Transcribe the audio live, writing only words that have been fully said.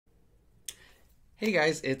Hey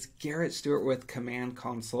guys, it's Garrett Stewart with Command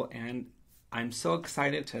Console, and I'm so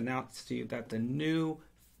excited to announce to you that the new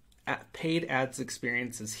paid ads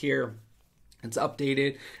experience is here. It's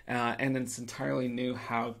updated and it's entirely new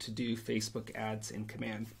how to do Facebook ads in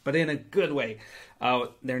Command, but in a good way.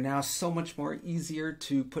 They're now so much more easier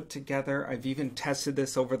to put together. I've even tested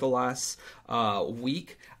this over the last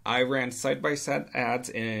week. I ran side-by-side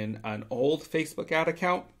ads in an old Facebook ad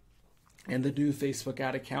account and the new Facebook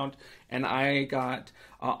ad account, and I got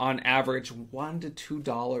on average $1 to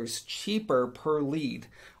 $2 cheaper per lead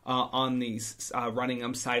on these, running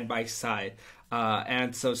them side by side.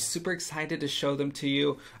 And so super excited to show them to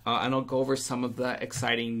you, and I'll go over some of the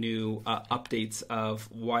exciting new updates of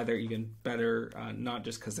why they're even better, not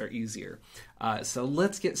just because they're easier. So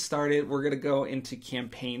let's get started. We're going to go into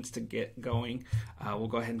campaigns to get going. We'll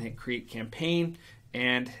go ahead and hit create campaign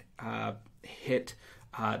and hit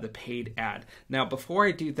the paid ad. Now, before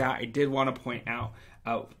I do that, I did want to point out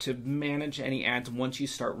to manage any ads once you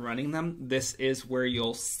start running them, this is where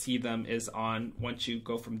you'll see them is on once you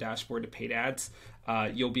go from dashboard to paid ads.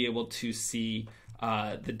 You'll be able to see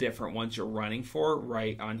the different ones you're running for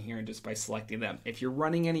right on here just by selecting them. If you're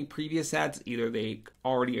running any previous ads, either they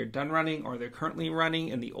already are done running or they're currently running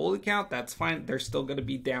in the old account, that's fine. They're still going to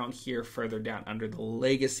be down here further down under the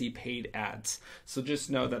legacy paid ads. So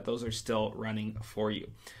just know that those are still running for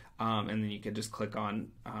you. And then you can just click on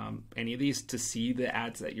any of these to see the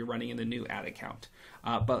ads that you're running in the new ad account.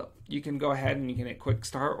 But you can go ahead and you can hit quick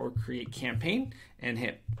start or create campaign and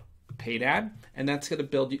hit paid ad, and that's going to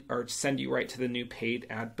build you or send you right to the new paid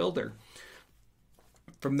ad builder.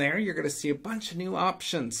 From there, you're going to see a bunch of new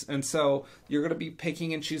options, and so you're going to be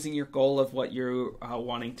picking and choosing your goal of what you're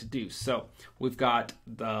wanting to do. So we've got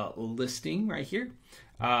the listing right here,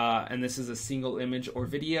 and this is a single image or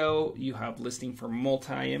video. You have listing for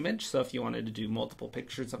multi-image, so if you wanted to do multiple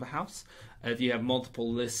pictures of a house. If you have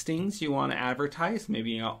multiple listings you want to advertise,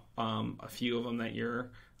 maybe a few of them that you're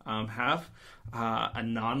have a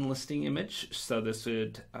non-listing image. So this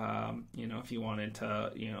would, if you wanted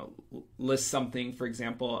to, list something, for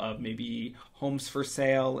example, of maybe homes for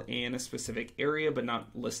sale in a specific area, but not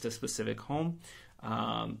list a specific home,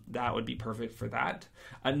 that would be perfect for that.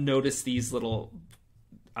 Notice these little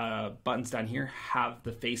buttons down here have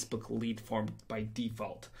the Facebook lead form by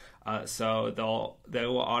default. So they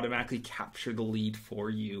will automatically capture the lead for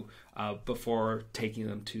you before taking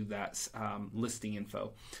them to that listing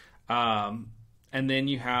info. And then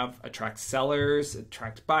you have attract sellers,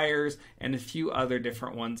 attract buyers, and a few other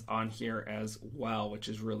different ones on here as well, which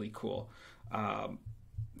is really cool.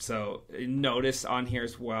 So notice on here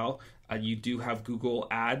as well, you do have Google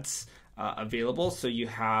Ads available. So you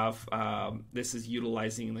have, this is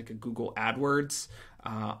utilizing like a Google AdWords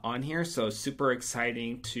on here. So super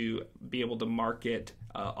exciting to be able to market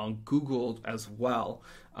on Google as well.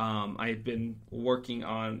 I've been working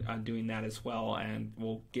on doing that as well, and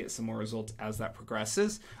we'll get some more results as that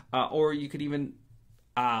progresses. Or you could even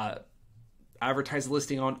advertise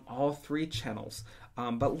listing on all three channels.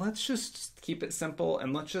 But let's just keep it simple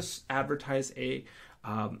and let's just advertise a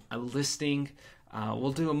listing.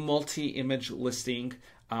 We'll do a multi-image listing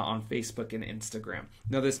on Facebook and Instagram.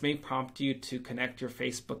 Now this may prompt you to connect your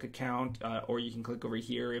Facebook account, or you can click over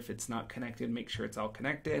here. If it's not connected, make sure it's all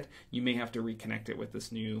connected. You may have to reconnect it with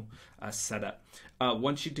this new setup.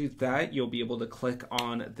 Once you do that, you'll be able to click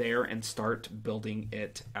on there and start building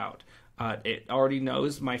it out. It already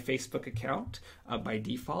knows my Facebook account by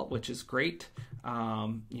default, which is great.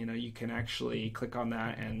 You can actually click on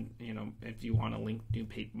that, and if you want to link new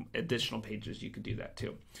additional pages, you could do that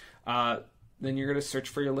too. Then you're going to search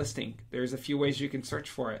for your listing. There's a few ways you can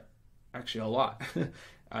search for it, actually a lot.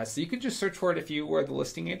 So you could just search for it if you were the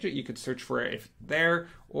listing agent. You could search for it if there,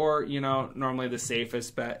 or normally the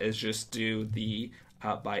safest bet is just do the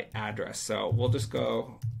by address. So we'll just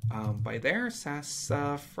go by there,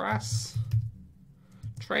 Sassafras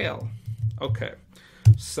Trail. Okay,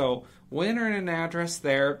 so we'll enter in an address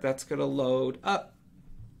there. That's going to load up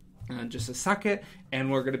in just a second,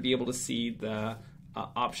 and we're going to be able to see the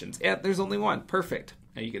options. Yeah, there's only one. Perfect.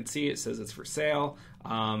 Now you can see it says it's for sale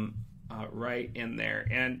right in there,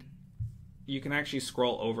 and you can actually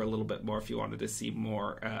scroll over a little bit more if you wanted to see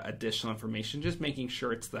more additional information, just making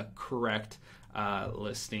sure it's the correct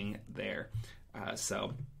listing there.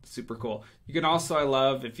 So super cool. You can also, I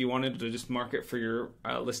love, if you wanted to just market for your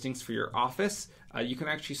listings for your office, you can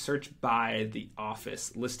actually search by the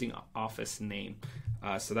office listing office name.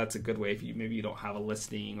 So that's a good way if you don't have a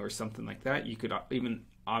listing or something like that. You could even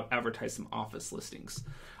advertise some office listings.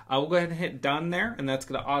 We'll go ahead and hit done there, and that's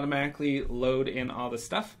going to automatically load in all the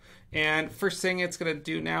stuff. And first thing it's going to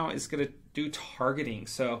do now is going to do targeting.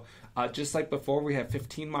 So just like before, we have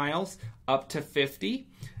 15 miles up to 50.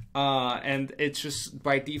 And it's just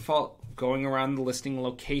by default going around the listing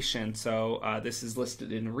location. So this is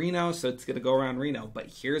listed in Reno, so it's going to go around Reno. But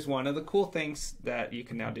here's one of the cool things that you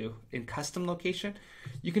can now do in custom location.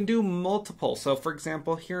 You can do multiple. So for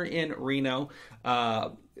example, here in Reno,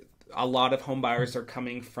 a lot of home buyers are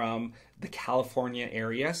coming from the California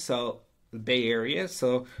area, so the Bay Area.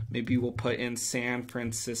 So maybe we'll put in San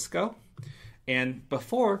Francisco. And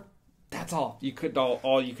before, that's all you could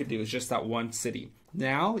all you could do is just that one city.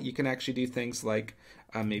 Now you can actually do things like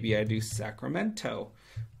maybe I do Sacramento.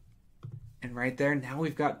 And right there, now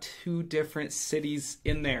we've got 2 different cities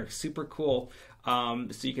in there. Super cool. So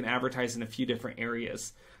you can advertise in a few different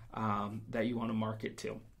areas that you want to market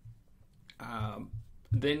to.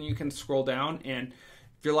 Then you can scroll down, and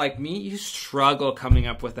if you're like me, you struggle coming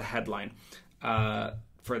up with a headline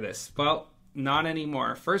for this. Well, not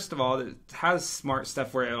anymore. First of all, it has smart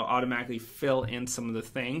stuff where it'll automatically fill in some of the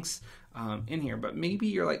things in here, but maybe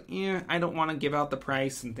you're like, yeah, I don't want to give out the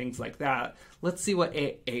price and things like that. Let's see what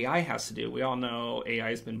AI has to do. We all know AI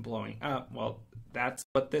has been blowing up. Well, that's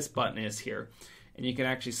what this button is here. And you can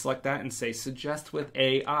actually select that and say suggest with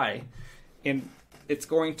AI. And it's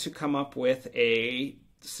going to come up with a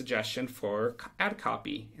suggestion for ad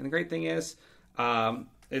copy. And the great thing is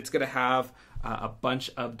it's going to have a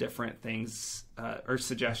bunch of different things or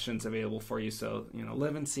suggestions available for you. So,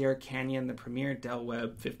 live in Sierra Canyon, the premier Del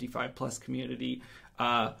Webb 55 plus community.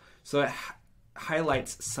 So it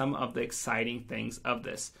highlights some of the exciting things of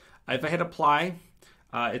this. If I hit apply,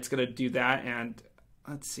 it's going to do that. And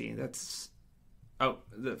let's see, that's,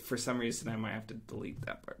 for some reason I might have to delete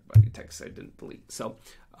that body text I didn't delete. So,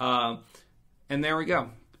 and there we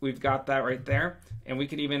go. We've got that right there. And we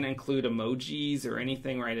could even include emojis or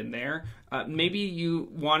anything right in there. Maybe you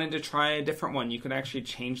wanted to try a different one. You can actually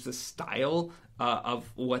change the style of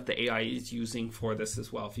what the AI is using for this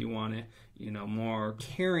as well. If you want it, more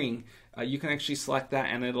caring, you can actually select that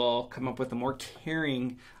and it'll come up with a more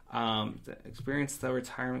caring experience, the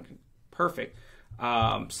retirement. Perfect.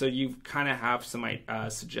 So you kind of have some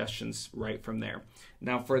suggestions right from there.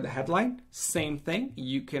 Now for the headline, same thing.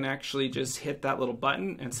 You can actually just hit that little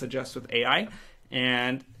button and suggest with AI.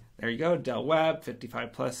 And there you go, Del Webb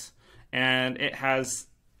 55 plus, and it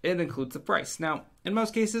includes the price. Now, in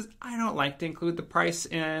most cases, I don't like to include the price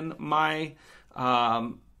in my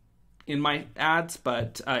ads,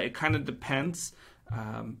 but it kind of depends.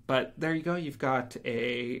 But there you go, you've got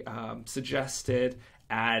a suggested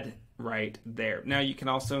ad right there. Now you can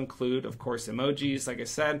also include, of course, emojis, like I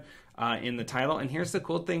said, in the title. And here's the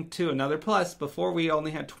cool thing too, another plus. Before we only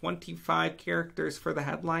had 25 characters for the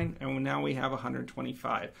headline, and now we have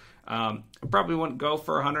 125. I probably wouldn't go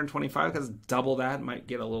for 125 because double that might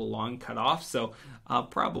get a little long cut off. So I'll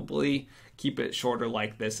probably keep it shorter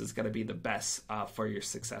like this is going to be the best for your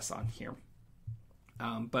success on here.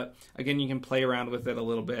 But again, you can play around with it a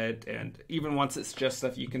little bit, and even once it's just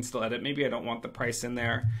stuff, you can still edit. Maybe I don't want the price in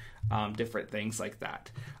there, different things like that.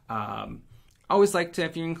 I always like to,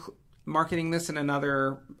 if you're marketing this in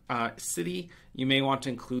another city, you may want to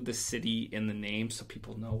include the city in the name so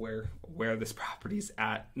people know where this property is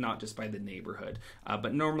at, not just by the neighborhood.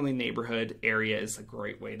 But normally neighborhood area is a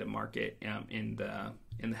great way to market in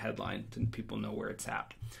the headline, so people know where it's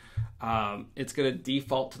at. It's going to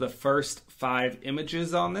default to the first 5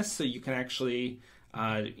 images on this, so you can actually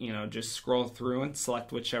just scroll through and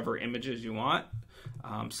select whichever images you want.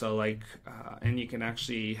 And you can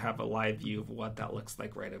actually have a live view of what that looks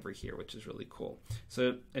like right over here, which is really cool.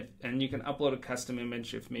 So and you can upload a custom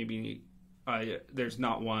image if maybe there's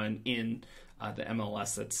not one in the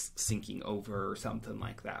MLS that's syncing over or something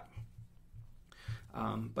like that.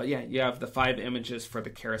 But yeah, you have the 5 images for the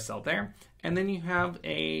carousel there, and then you have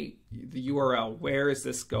the URL. Where is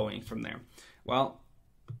this going from there? Well,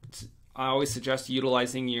 I always suggest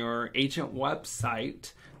utilizing your agent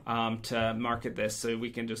website to market this. So we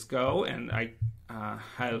can just go, and I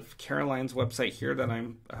have Caroline's website here that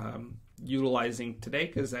I'm utilizing today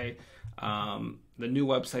because the new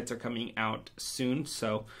websites are coming out soon.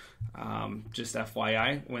 So just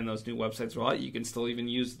FYI, when those new websites roll out, you can still even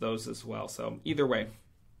use those as well. So either way,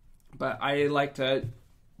 but I like to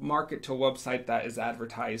market to a website that is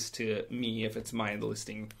advertised to me if it's my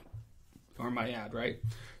listing or my ad, right?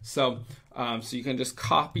 So so you can just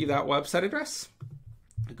copy that website address,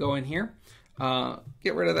 go in here,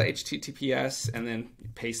 get rid of the HTTPS, and then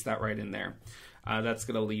paste that right in there. That's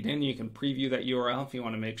going to lead in. You can preview that URL if you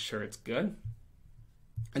want to make sure it's good.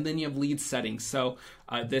 And then you have lead settings. So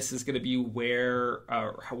this is going to be where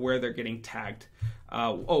they're getting tagged.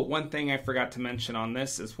 One thing I forgot to mention on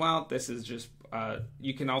this as well. This is just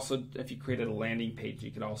you can also, if you created a landing page,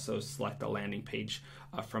 you could also select a landing page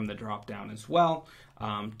from the drop down as well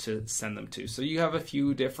to send them to. So you have a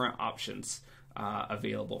few different options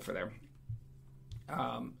available for there.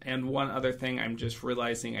 And one other thing I'm just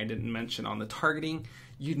realizing I didn't mention on the targeting,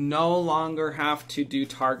 you no longer have to do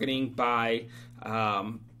targeting by,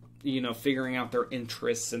 figuring out their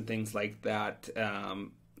interests and things like that.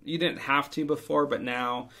 You didn't have to before, but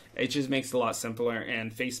now it just makes it a lot simpler.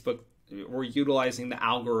 And Facebook, we're utilizing the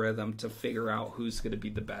algorithm to figure out who's going to be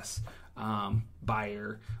the best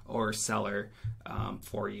buyer or seller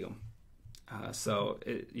for you. So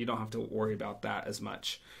you don't have to worry about that as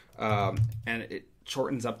much. And it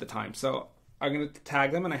shortens up the time. So I'm going to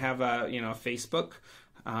tag them, and I have Facebook.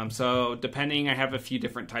 So depending, I have a few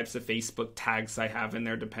different types of Facebook tags I have in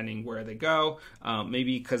there depending where they go.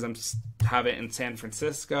 Maybe because have it in San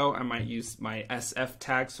Francisco, I might use my SF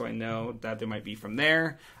tag so I know that they might be from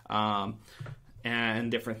there,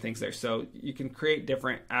 and different things there. So you can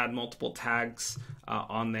add multiple tags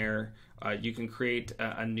on there. You can create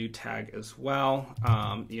a new tag as well.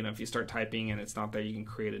 If you start typing and it's not there, you can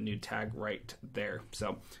create a new tag right there.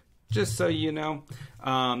 So just so you know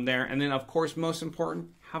there. And then, of course, most important,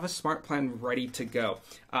 have a smart plan ready to go.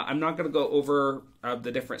 I'm not going to go over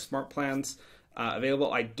the different smart plans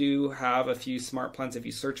available. I do have a few smart plans. If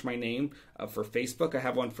you search my name for Facebook, I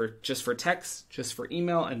have one just for text, just for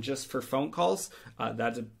email, and just for phone calls.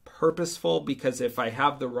 That's purposeful because if I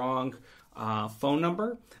have the wrong phone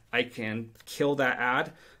number, I can kill that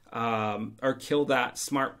ad or kill that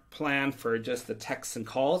smart plan for just the texts and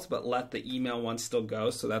calls, but let the email one still go.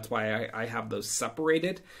 So that's why I have those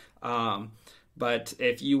separated. But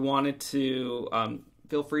if you wanted to,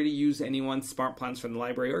 feel free to use anyone's smart plans from the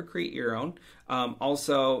library or create your own.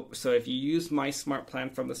 So if you use my smart plan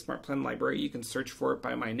from the smart plan library, you can search for it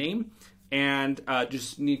by my name. And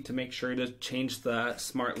just need to make sure to change the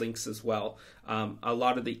smart links as well. A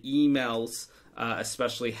lot of the emails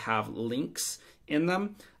especially have links in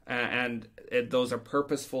them, and those are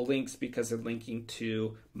purposeful links because they're linking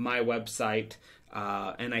to my website,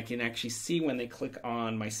 and I can actually see when they click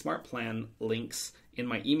on my smart plan links in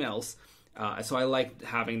my emails. So I like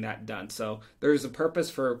having that done. So there's a purpose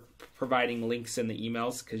for providing links in the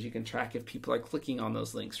emails because you can track if people are clicking on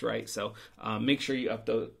those links, right? So make sure you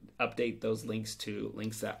update those links to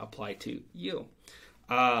links that apply to you.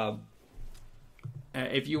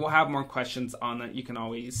 If you have more questions on that, you can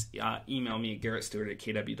always email me at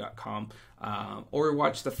garrettstewart@kw.com or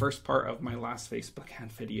watch the first part of my last Facebook ad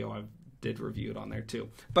video. I did review it on there too.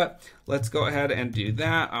 But let's go ahead and do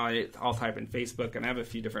that. I'll type in Facebook, and I have a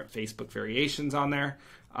few different Facebook variations on there.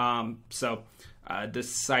 So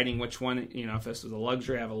deciding which one, if this was a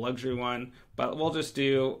luxury, I have a luxury one. But we'll just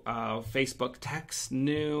do Facebook text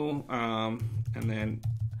new, and then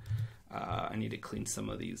I need to clean some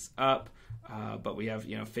of these up. But we have,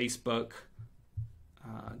 Facebook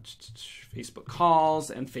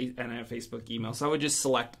calls and I have Facebook email. So I would just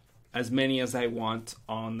select as many as I want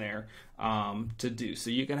on there to do. So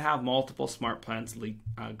you can have multiple smart plans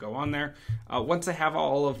go on there. Once I have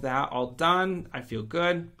all of that all done, I feel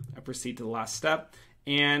good. I proceed to the last step.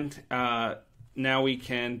 And now we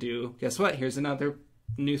can do, guess what? Here's another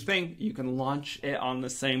new thing. You can launch it on the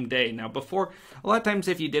same day. Now before, a lot of times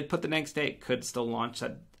if you did put the next day, it could still launch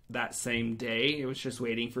that same day. It was just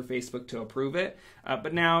waiting for Facebook to approve it.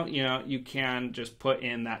 But now, you can just put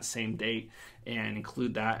in that same date and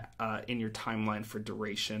include that in your timeline for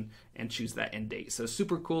duration and choose that end date. So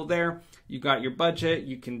super cool there. You got your budget.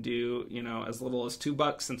 You can do, as little as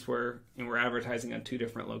 $2 since we're advertising on 2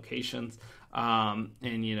 different locations,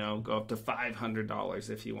 and, go up to $500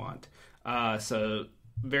 if you want. So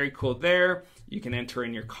very cool there. You can enter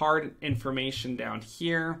in your card information down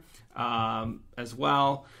here as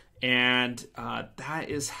well. And that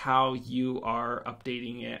is how you are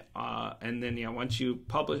updating it. And then, once you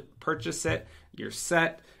purchase it, you're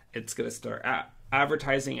set. It's going to start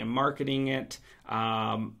advertising and marketing it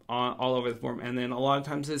all over the form. And then a lot of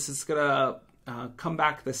times this is going to come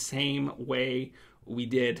back the same way we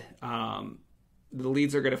did. The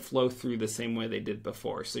leads are going to flow through the same way they did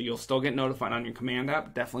before. So you'll still get notified on your command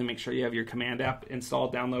app. Definitely make sure you have your command app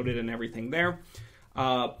installed, downloaded, and everything there.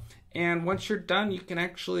 And once you're done, you can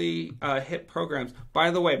actually hit programs.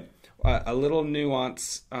 By the way, a little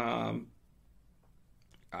nuance on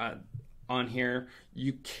here,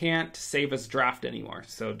 you can't save as draft anymore.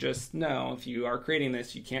 So just know, if you are creating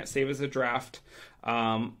this, you can't save as a draft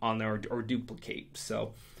on there or duplicate.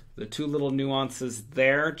 So the two little nuances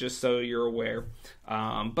there, just so you're aware.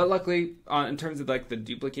 But luckily, in terms of like the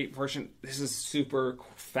duplicate portion, this is super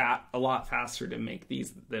a lot faster to make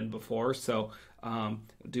these than before. So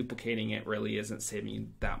duplicating it really isn't saving you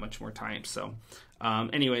that much more time. So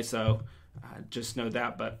anyway, so just know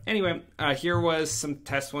that. But anyway, here was some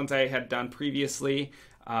test ones I had done previously.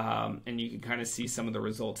 And you can kind of see some of the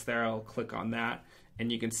results there. I'll click on that.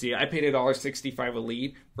 And you can see I paid $1.65 a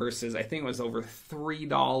lead versus I think it was over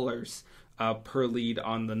 $3 per lead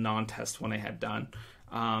on the non-test one I had done.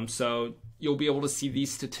 So you'll be able to see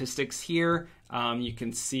these statistics here. You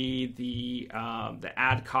can see the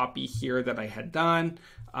ad copy here that I had done.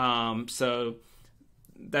 So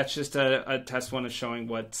that's just a test one of showing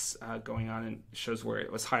what's going on, and shows where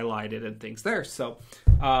it was highlighted and things there. So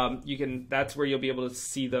that's where you'll be able to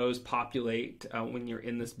see those populate when you're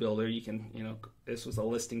in this builder. You can, this was a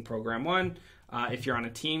listing program one. If you're on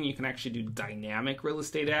a team, you can actually do dynamic real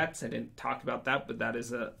estate ads. I didn't talk about that, but that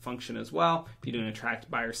is a function as well. If you're doing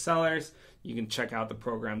attract buyers, sellers, you can check out the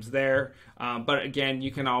programs there. But again,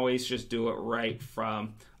 you can always just do it right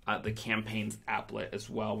from the campaigns applet as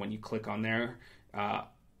well. When you click on there,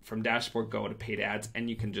 from dashboard, go to paid ads, and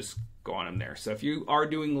you can just go on them there. So if you are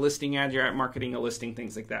doing listing ads, you're at marketing a listing,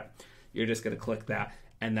 things like that, you're just going to click that,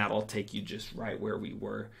 and that'll take you just right where we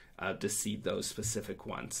were to see those specific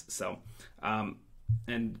ones. So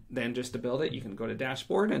and then just to build it, you can go to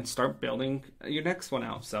dashboard and start building your next one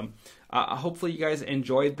out. So hopefully you guys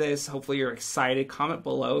enjoyed this. Hopefully you're excited. Comment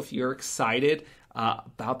below if you're excited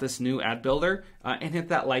about this new ad builder, and hit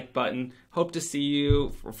that like button. Hope to see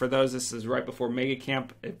you. For those, this is right before Mega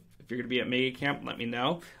Camp. If you're going to be at Mega Camp, let me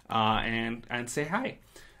know and say hi.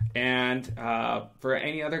 And for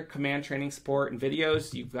any other command training support and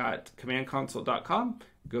videos, you've got commandconsole.com.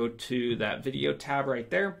 Go to that video tab right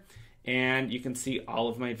there, and you can see all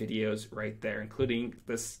of my videos right there, including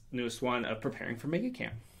this newest one of preparing for Mega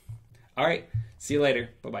Camp. All right, see you later.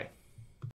 Bye-bye.